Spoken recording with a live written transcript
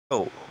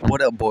Oh,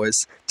 what up,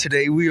 boys?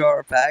 Today we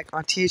are back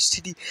on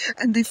THTD,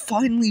 and they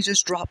finally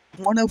just dropped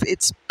one of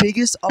its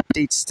biggest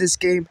updates this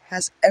game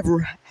has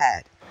ever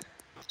had.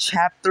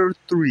 Chapter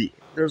 3.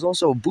 There's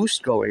also a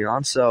boost going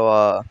on,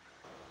 so,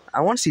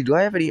 I want to see, do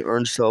I have any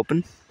urns to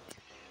open?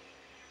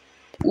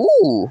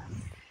 Ooh!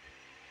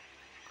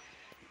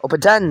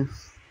 Open 10!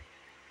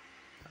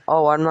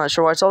 Oh, I'm not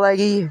sure why it's so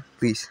laggy.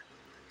 Please.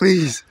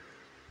 Please!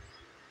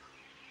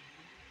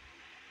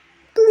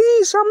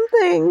 Please,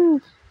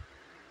 something!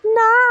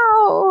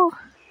 No!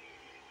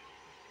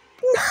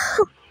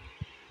 No!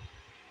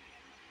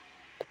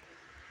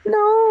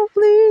 No,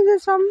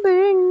 please,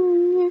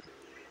 something!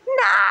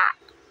 Nah!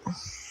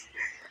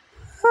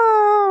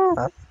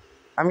 Ah.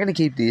 I'm gonna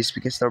keep these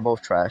because they're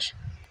both trash.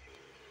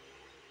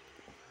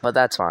 But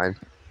that's fine.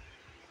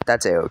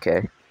 That's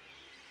A-okay.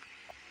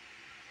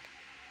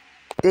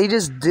 They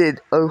just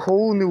did a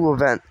whole new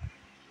event.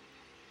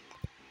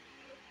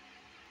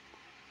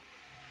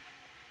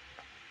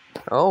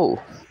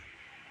 Oh.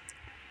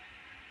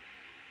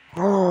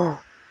 Oh.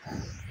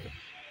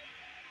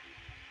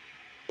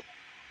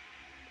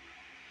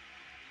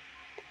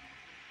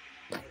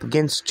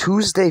 Begins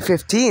Tuesday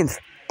 15th.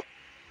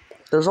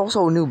 There's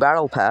also a new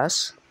battle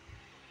pass.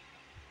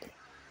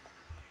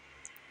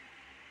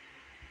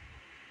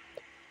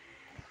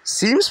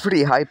 Seems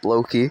pretty hype,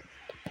 low-key.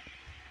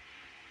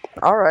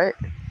 Alright.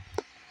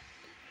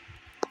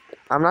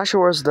 I'm not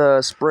sure where's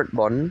the sprint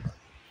button.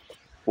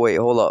 Wait,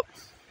 hold up.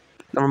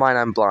 Never mind,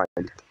 I'm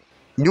blind.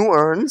 New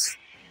urns.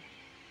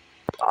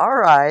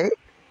 Alright.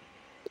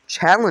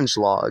 Challenge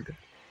log.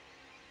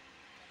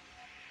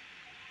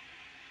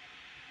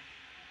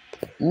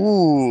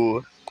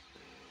 Ooh.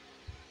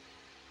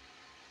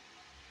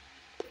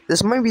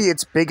 This might be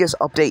its biggest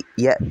update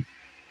yet.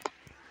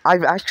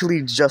 I've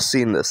actually just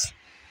seen this.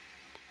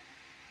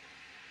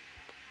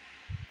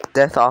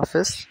 Death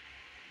Office.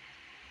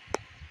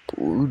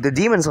 Ooh, the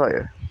Demon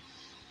Slayer.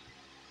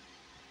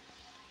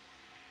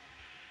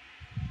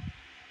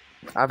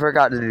 I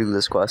forgot to do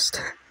this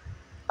quest.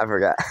 I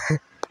forgot.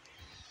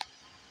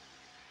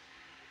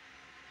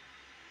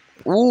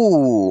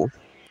 Ooh.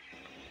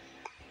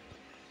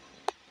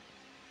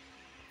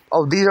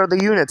 Oh, these are the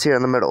units here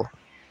in the middle.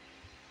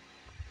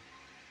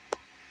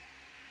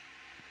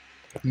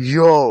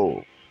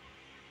 Yo.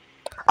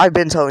 I've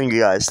been telling you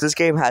guys, this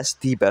game has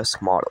the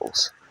best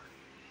models.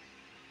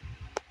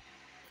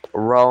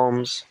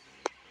 Realms.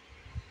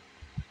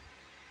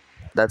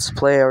 That's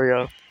play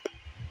area.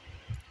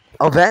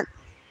 Event.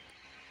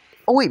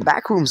 Oh wait,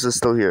 Backrooms is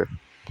still here.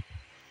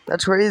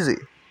 That's crazy.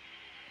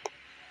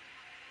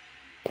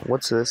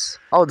 What's this?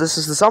 Oh, this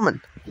is the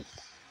summon.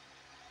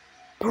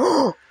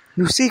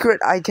 New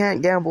secret. I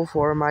can't gamble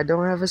for him. I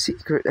don't have a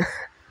secret.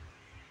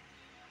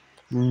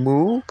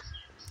 Moo.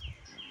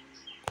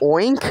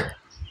 Oink.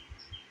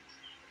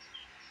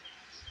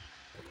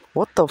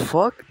 What the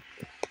fuck?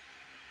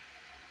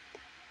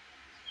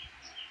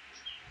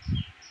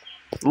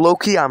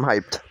 Low-key, I'm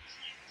hyped.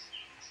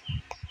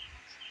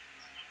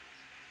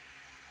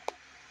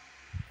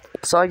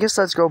 So I guess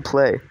let's go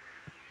play.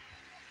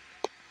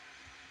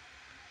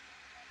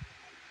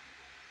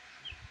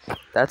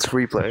 That's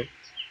free play.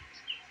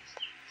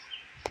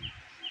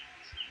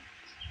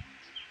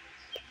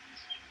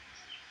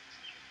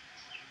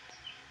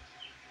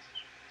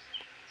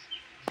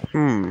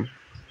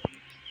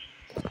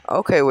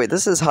 Okay, wait,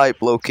 this is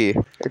hype, low-key.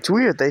 It's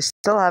weird, they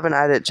still haven't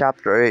added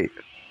Chapter 8.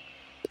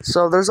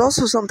 So there's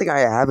also something I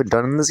haven't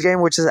done in this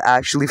game, which is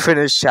actually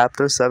finish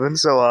Chapter 7,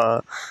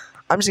 so,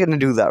 I'm just gonna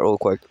do that real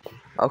quick.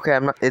 Okay,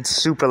 it's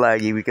super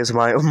laggy because of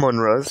my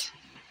Munras.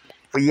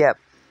 But yeah,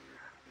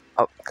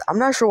 I'm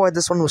not sure why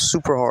this one was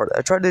super hard.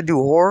 I tried to do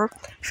horror,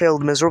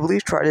 failed miserably.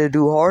 Tried to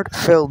do hard,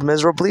 failed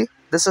miserably.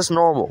 This is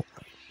normal.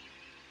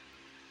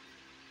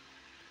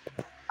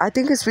 I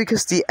think it's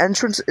because the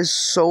entrance is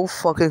so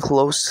fucking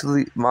close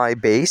to my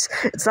base.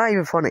 It's not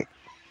even funny.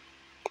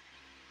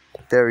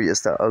 There he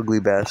is, that ugly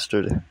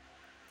bastard.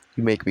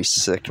 You make me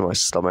sick to my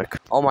stomach.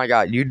 Oh my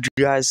god, you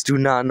guys do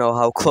not know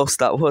how close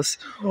that was.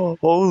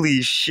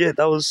 Holy shit,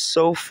 that was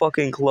so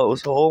fucking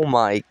close. Oh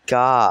my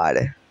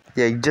god.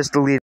 Yeah, you just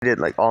deleted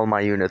like all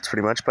my units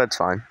pretty much, but it's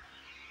fine.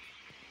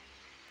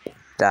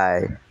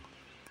 Die.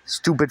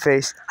 Stupid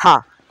face.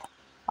 Ha!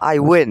 I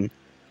win.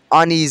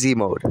 On easy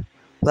mode.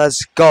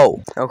 Let's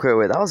go. Okay,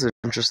 wait, that was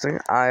interesting.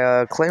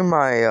 I claimed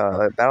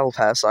my battle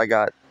pass. I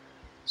got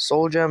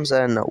soul gems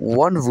and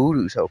 1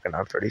 voodoo token,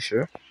 I'm pretty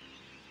sure.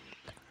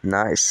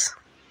 Nice.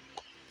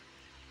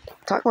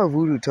 Talking about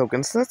voodoo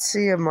tokens, let's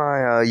see if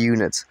my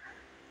units.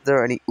 There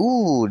are any.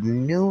 Ooh,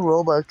 new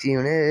Robux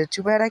unit.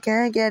 Too bad I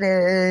can't get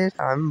it.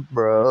 I'm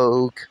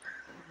broke.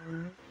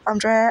 I'm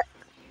trapped.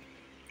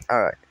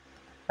 Alright.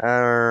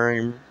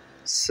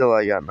 Still,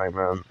 I got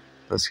Nightmare on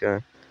this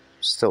guy.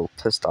 Still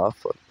pissed off,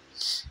 but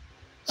it's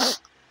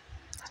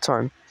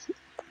fine.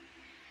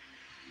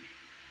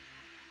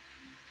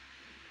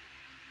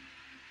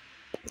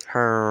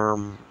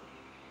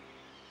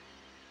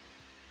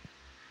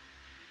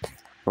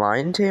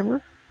 Lion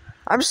Tamer?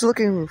 I'm just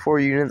looking for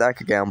a unit that I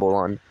could gamble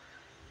on.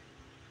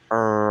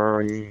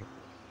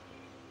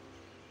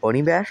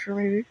 Bunny Basher,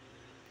 maybe?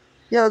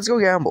 Yeah, let's go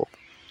gamble.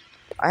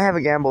 I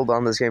haven't gambled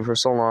on this game for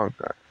so long.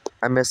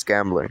 I miss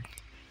gambling.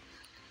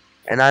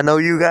 And I know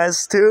you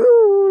guys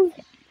too.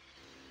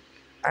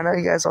 I know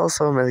you guys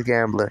also miss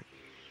gambling.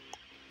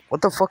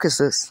 What the fuck is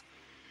this?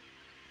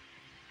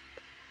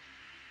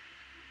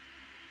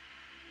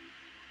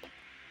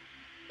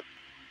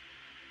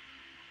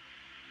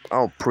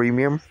 Oh,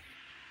 premium?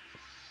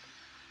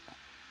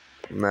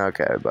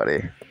 Okay,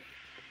 buddy.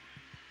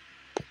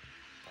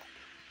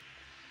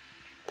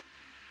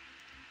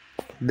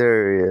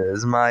 There he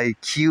is, my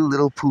cute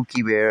little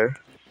Pookie Bear.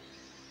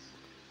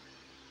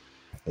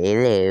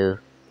 Hello.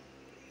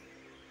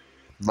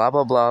 Blah,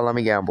 blah, blah, let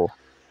me gamble.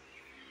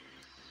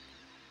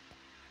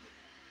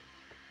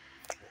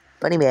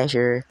 Bunny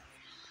Basher.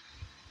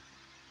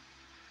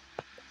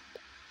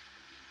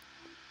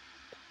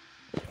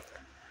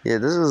 Yeah,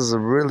 this is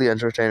really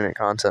entertaining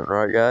content,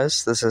 right,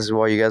 guys? This is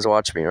why you guys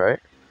watch me, right?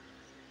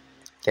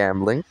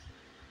 Gambling.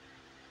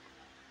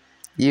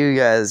 You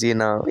guys, you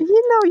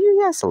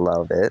guys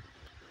love it.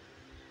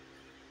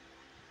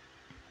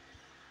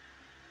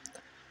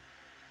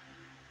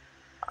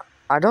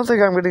 I don't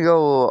think I'm gonna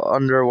go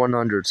under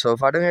 100. So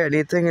if I don't get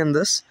anything in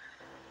this,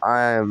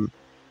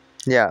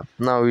 yeah,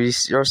 no,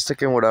 you're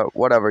sticking with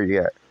whatever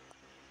you get.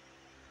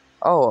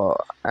 Oh,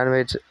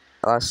 animate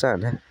last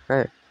stand.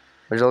 Hey,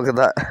 would you look at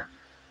that?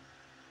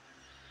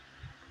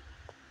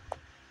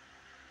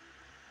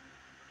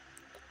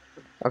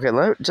 Okay,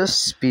 let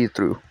just speed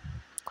through.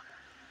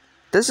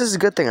 This is a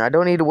good thing. I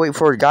don't need to wait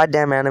for a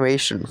goddamn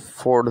animation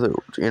for the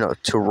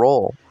to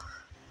roll.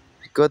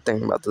 Good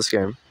thing about this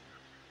game.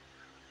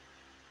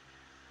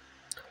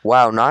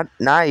 Wow, not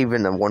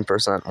even a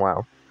 1%.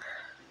 Wow.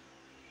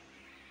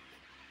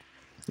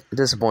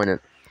 Disappointed.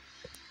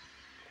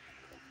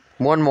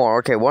 One more.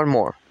 Okay, one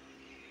more.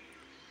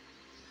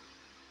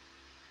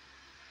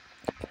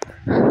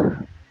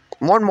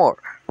 One more.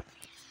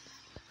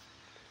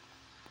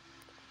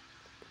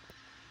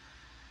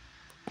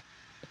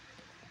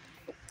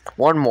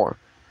 One more.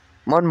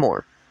 One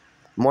more.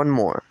 One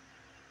more.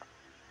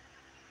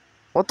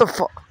 What the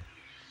fuck?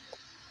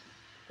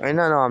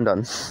 No, I'm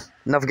done.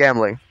 Enough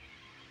gambling.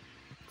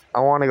 I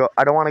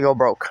don't want to go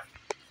broke.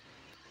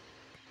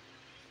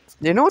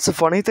 You know what's the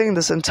funny thing?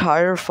 This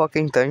entire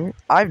fucking thing,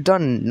 I've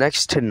done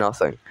next to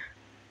nothing.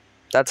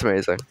 That's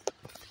amazing.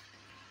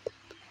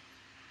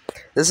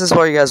 This is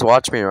why you guys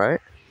watch me,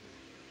 right?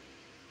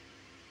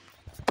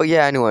 But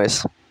yeah,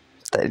 anyways,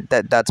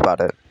 that's about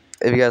it.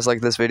 If you guys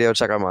like this video,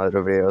 check out my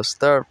other videos.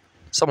 They're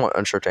somewhat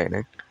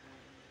entertaining.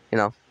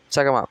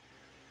 Check them out.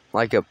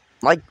 Like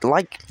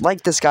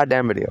this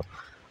goddamn video.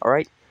 All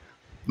right.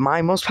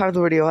 My most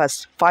popular video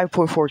has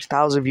 5.4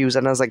 thousand views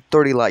and has like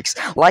 30 likes.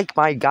 Like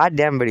my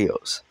goddamn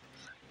videos.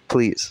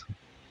 Please,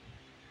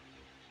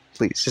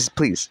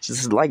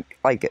 just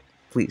like it.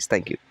 Please,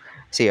 thank you.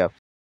 See ya.